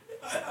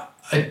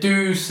 I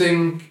do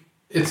think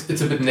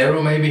it's a bit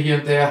narrow maybe here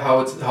and there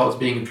how it's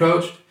being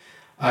approached.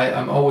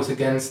 I'm always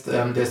against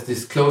there's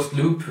this closed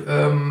loop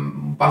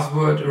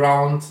buzzword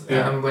around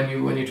when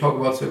you talk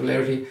about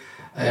circularity.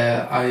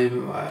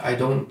 I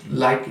don't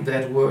like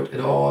that word at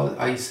all.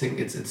 I think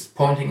it's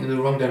pointing in the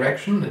wrong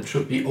direction. It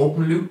should be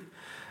open loop.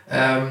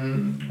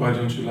 Why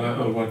don't you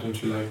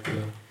like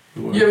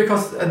the word? Yeah,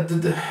 because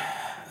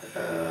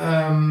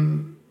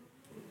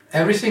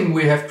everything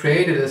we have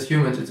created as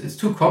humans, it's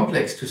too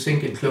complex to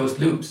think in closed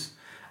loops.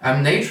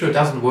 Nature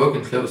doesn't work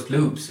in closed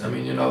loops. I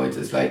mean,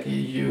 it's like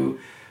you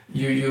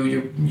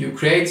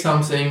create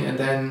something and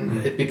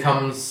then it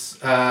becomes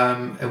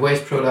a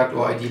waste product,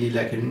 or ideally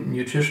like a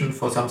nutrition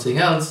for something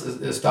else,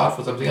 a start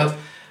for something else.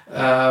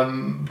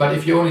 But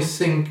if you only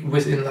think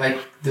within like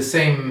the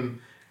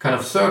same kind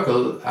of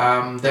circle,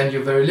 then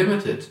you're very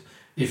limited.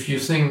 If you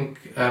think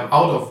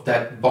out of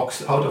that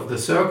box, out of the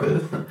circle,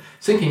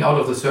 thinking out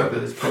of the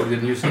circle is probably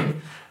the new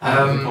thing.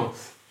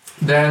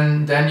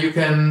 Then you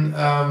can.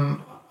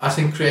 I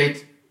think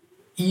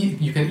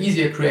you can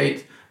easier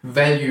create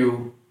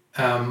value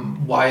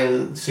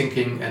while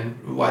thinking and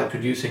while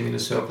producing in a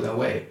circular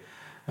way.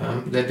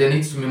 That there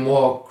needs to be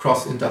more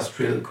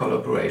cross-industrial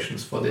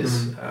collaborations for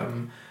this,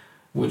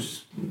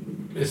 which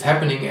is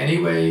happening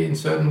anyway in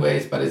certain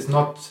ways, but it's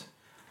not.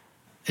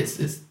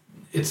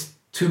 It's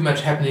too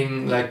much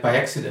happening like by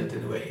accident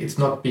in a way. It's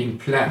not being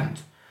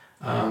planned,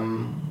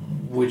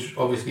 which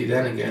obviously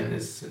then again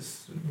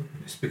is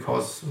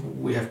because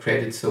we have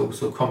created so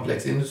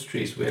complex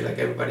industries where like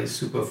everybody's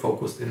super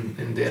focused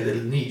in their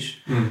little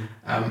niche,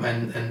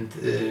 and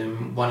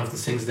one of the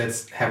things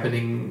that's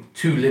happening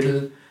too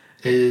little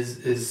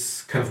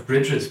is kind of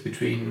bridges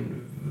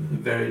between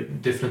very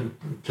different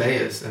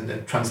players and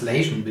then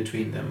translation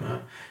between them.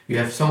 You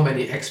have so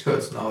many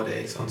experts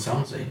nowadays on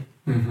something,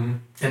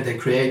 and they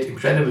create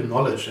incredible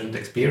knowledge and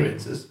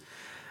experiences,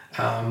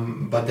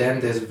 but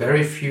then there's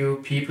very few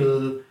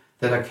people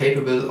that are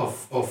capable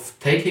of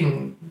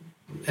taking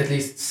at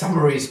least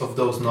summaries of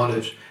those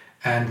knowledge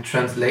and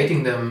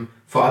translating them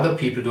for other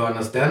people to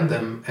understand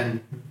them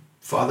and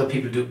for other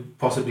people to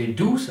possibly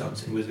do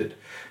something with it.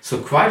 So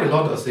quite a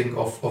lot, I think,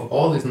 of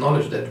all this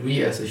knowledge that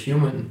we as a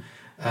human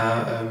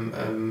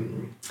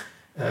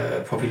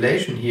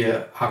population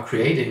here are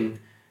creating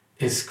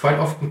is quite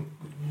often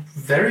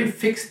very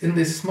fixed in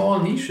these small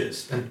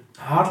niches and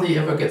hardly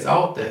ever gets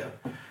out there.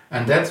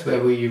 And that's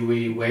where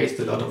we waste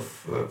a lot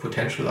of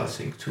potential, I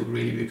think, to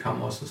really become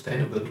more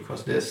sustainable,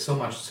 because there's so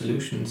much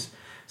solutions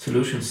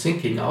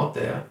thinking out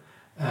there,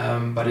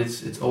 but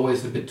it's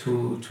always a bit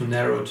too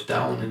narrowed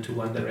down into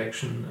one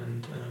direction,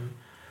 and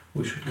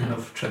we should kind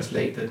of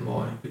translate that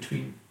more in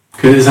between.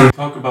 Could you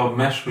talk about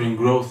measuring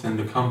growth in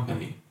the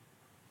company?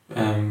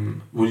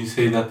 Would you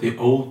say that the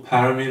old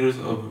parameters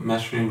of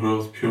measuring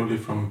growth purely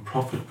from a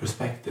profit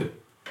perspective,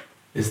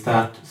 is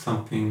that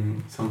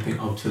something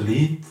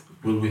obsolete?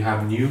 Will we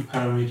have new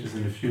parameters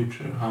in the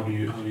future? How do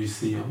you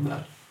see on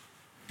that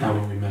now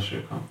when we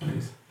measure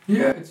companies?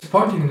 Yeah, it's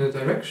pointing in the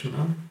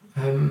direction,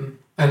 and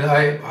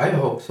I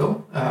hope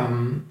so.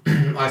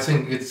 I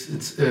think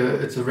it's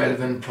a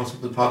relevant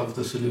possible part of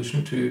the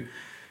solution to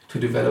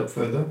develop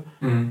further.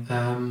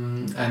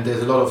 And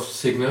there's a lot of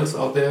signals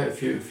out there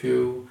if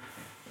you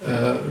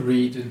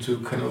read into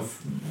kind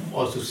of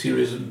also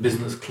serious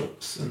business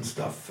clubs and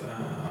stuff.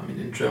 I mean,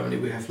 in Germany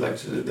we have like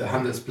the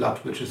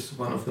Handelsblatt, which is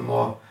one of the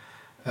more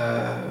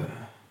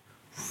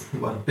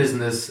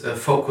business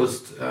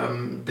focused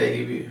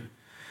daily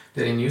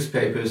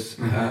newspapers,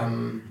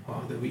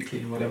 or the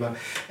weekly, whatever.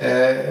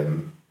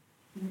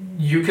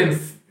 You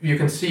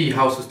can see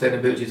how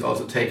sustainability is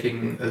also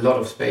taking a lot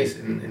of space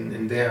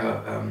in their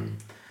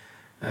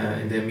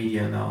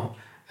media now.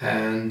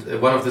 And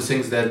one of the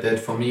things that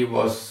for me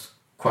was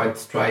quite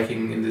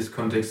striking in this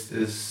context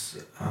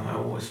is, I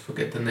always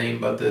forget the name,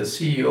 but the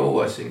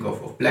CEO, I think,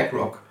 of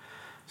BlackRock,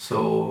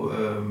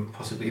 so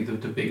possibly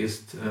the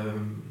biggest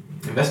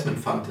investment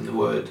fund in the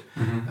world.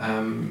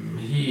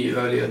 He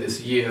earlier this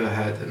year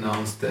had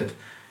announced that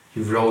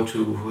he wrote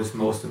to his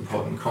most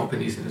important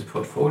companies in his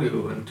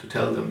portfolio and to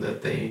tell them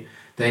that they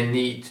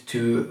need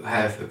to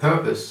have a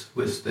purpose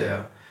with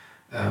their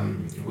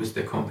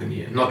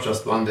company, and not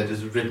just one that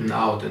is written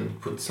out and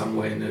put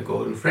somewhere in a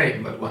golden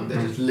frame, but one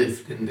that is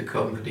lived in the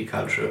company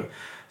culture.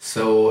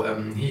 So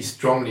he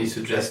strongly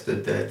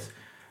suggested that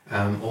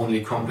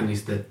only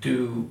companies that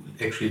do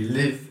actually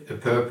live a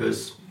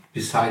purpose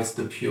besides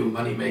the pure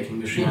money-making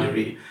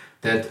machinery,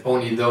 that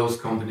only those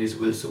companies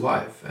will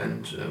survive,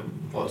 and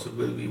also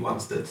will be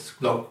ones that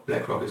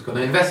BlackRock is going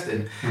to invest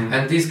in.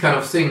 And these kind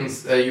of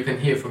things you can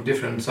hear from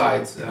different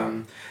sides,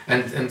 and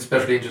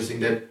especially interesting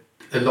that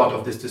a lot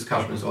of this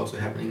discussion is also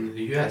happening in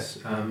the US.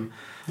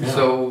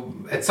 So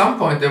at some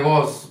point there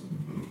was,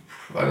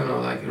 I don't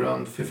know, like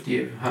around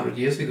 50, 100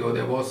 years ago,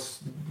 there was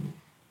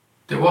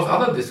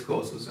other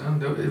discourses,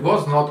 and it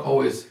was not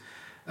always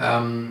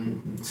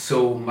so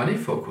money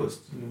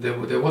focused.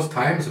 There was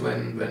times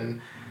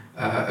when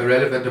a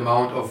relevant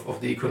amount of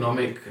the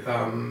economic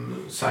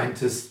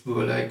scientists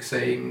were like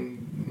saying,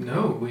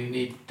 no, we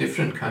need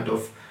different kind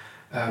of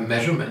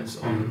measurements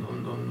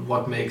on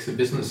what makes a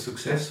business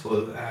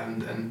successful,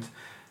 and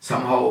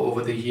somehow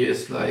over the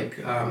years, like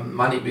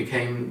money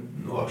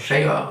became, or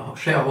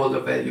shareholder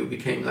value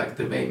became like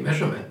the main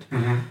measurement.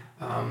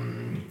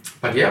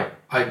 But yeah,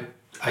 I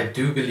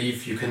do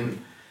believe you can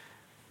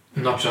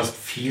not just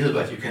feel,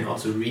 but you can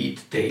also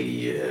read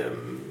daily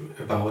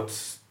about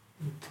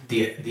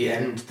the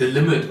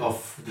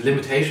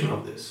limitation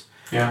of this.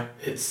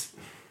 It's,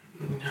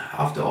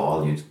 after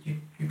all,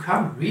 you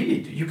can't really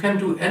you can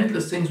do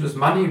endless things with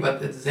money,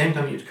 but at the same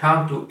time you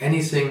can't do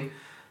anything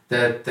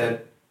that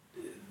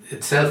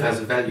itself has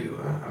a value.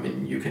 I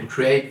mean, you can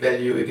create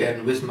value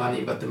again with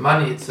money, but the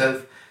money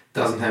itself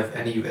doesn't have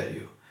any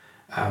value.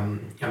 I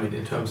mean,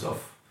 in terms of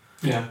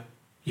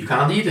you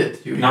can't eat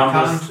it. You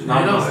can't.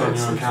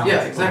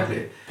 Yeah,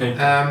 exactly.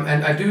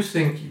 And I do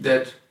think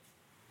that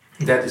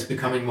is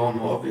becoming more and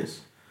more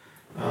obvious,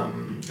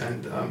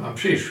 and I'm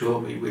pretty sure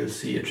we will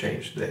see a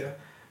change there.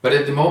 But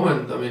at the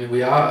moment, I mean,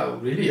 we are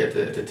really at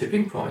a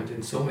tipping point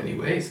in so many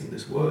ways in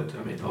this world.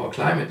 I mean, our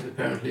climate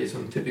apparently is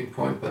on a tipping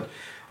point, but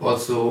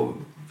also,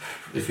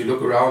 if you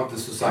look around the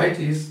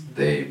societies,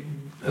 a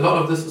lot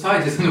of the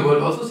societies in the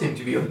world also seem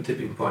to be on a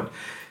tipping point.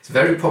 It's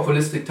very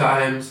populistic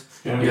times.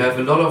 You have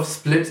a lot of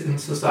split in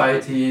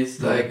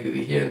societies, like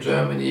here in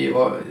Germany,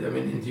 or I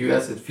mean in the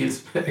US it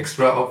feels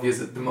extra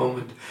obvious at the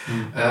moment.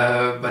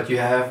 But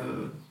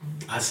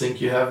I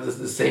think you have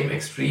the same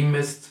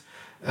extremist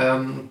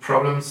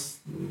problems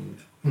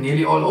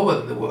nearly all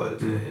over the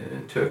world,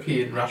 in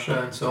Turkey, in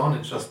Russia, and so on.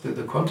 It's just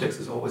the context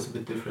is always a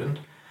bit different.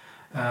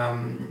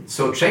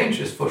 So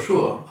change is for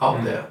sure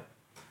out there,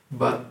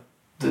 but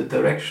the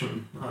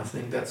direction, I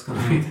think that's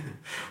going to be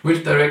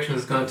which direction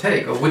it's going to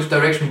take, or which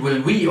direction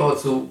will we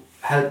also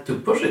help to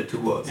push it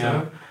towards.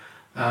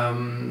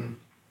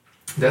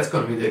 That's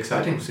going to be the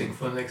exciting thing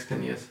for the next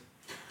 10 years.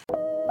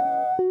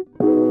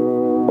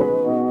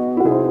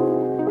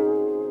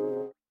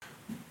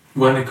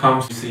 When it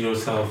comes to see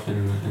yourself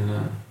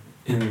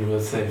in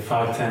let's say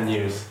 5-10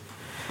 years?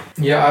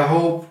 Yeah, I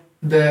hope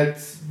that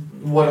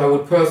what I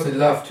would personally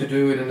love to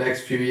do in the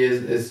next few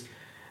years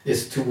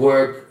is to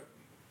work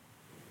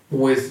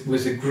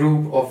with a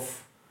group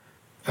of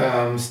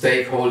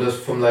stakeholders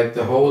from like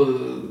the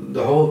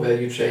whole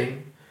value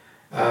chain,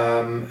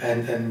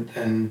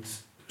 and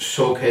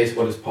showcase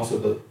what is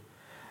possible.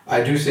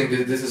 I do think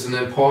that this is an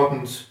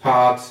important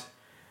part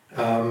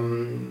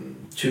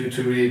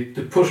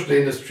to push the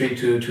industry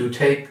to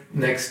take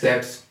next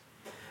steps,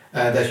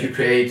 that you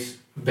create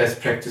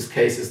best practice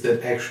cases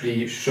that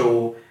actually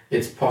show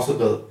it's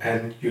possible,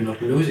 and you're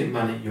not losing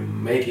money, you're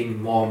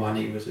making more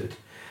money with it.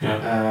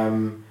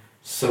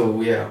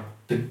 So yeah,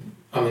 the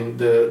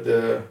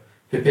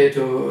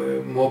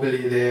perpetuum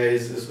mobile there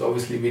is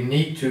obviously we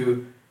need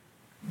to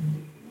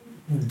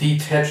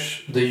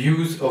detach the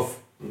use of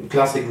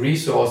classic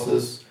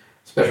resources,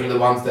 especially the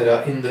ones that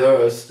are in the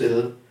earth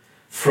still,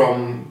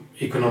 from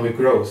economic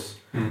growth.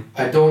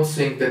 I don't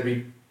think that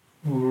we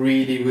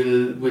really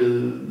will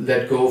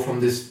let go from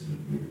this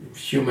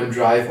human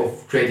drive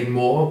of creating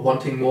more,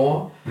 wanting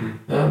more.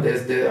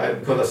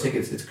 Because I think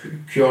it's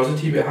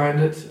curiosity behind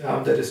it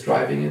that is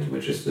driving it,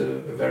 which is a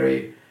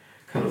very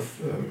kind of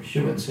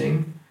human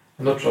thing,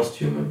 and not just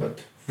human,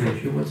 but for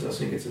humans, I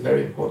think it's a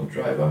very important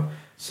driver.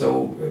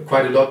 So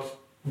quite a lot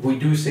we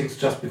do things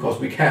just because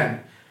we can,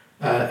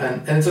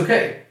 and it's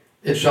okay.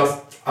 It's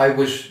just I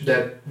wish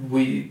that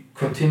we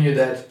continue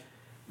that,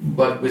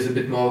 but with a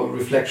bit more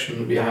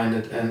reflection behind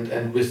it,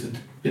 and with a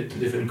bit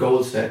different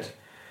goal set.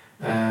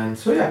 And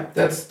so yeah,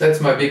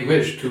 that's my big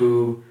wish,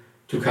 to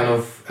kind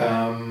of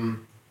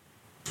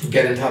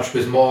get in touch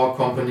with more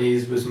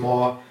companies, with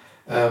more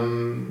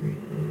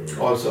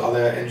also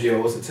other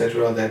NGOs,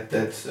 etc. That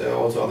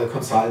also other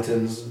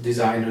consultants,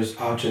 designers,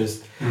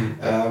 artists,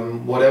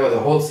 whatever, the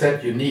whole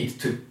set you need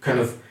to kind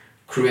of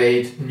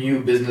create new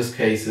business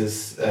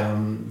cases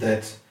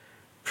that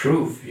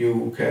prove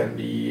you can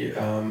be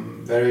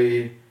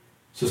very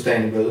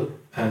sustainable,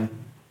 and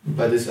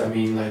by this I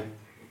mean like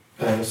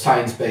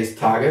science-based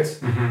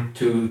targets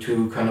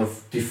to kind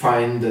of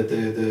define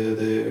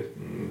the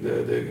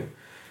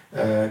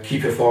key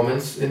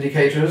performance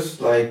indicators,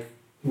 like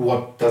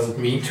what does it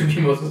mean to be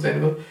more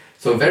sustainable.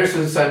 So very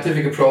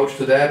scientific approach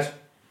to that,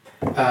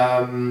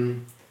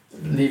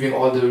 leaving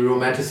all the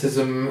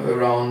romanticism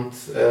around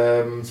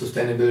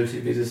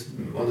sustainability business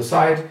on the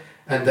side,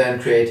 and then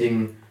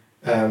creating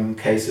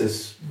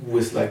cases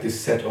with like this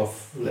set of,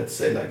 let's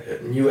say, like a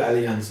new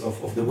alliance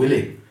of the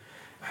willing,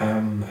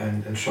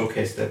 and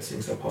showcase that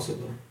things are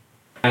possible.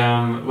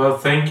 Well,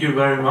 thank you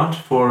very much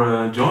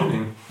for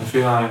joining. I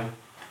feel I've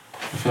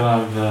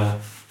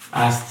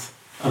asked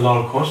a lot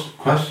of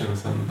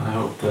questions, and I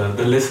hope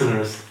the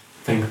listeners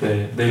think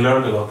they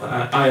learned a lot.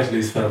 I at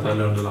least felt I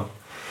learned a lot.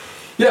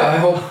 Yeah, I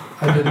hope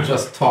I didn't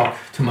just talk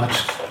too much.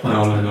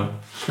 No.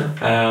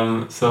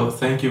 So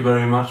thank you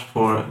very much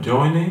for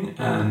joining,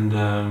 and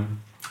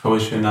I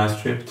wish you a nice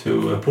trip to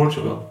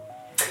Portugal.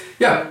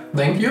 Yeah,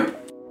 thank you.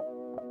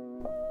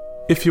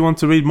 If you want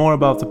to read more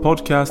about the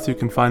podcast, you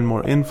can find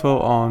more info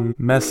on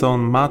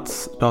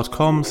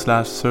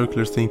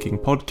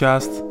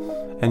maisonmats.com/circularthinkingpodcast,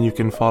 and you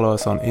can follow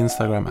us on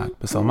Instagram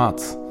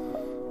 @maisonmats.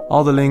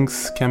 All the links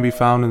can be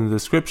found in the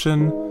description.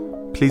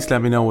 Please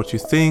let me know what you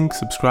think,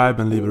 subscribe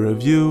and leave a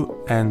review,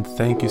 and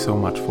thank you so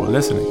much for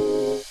listening.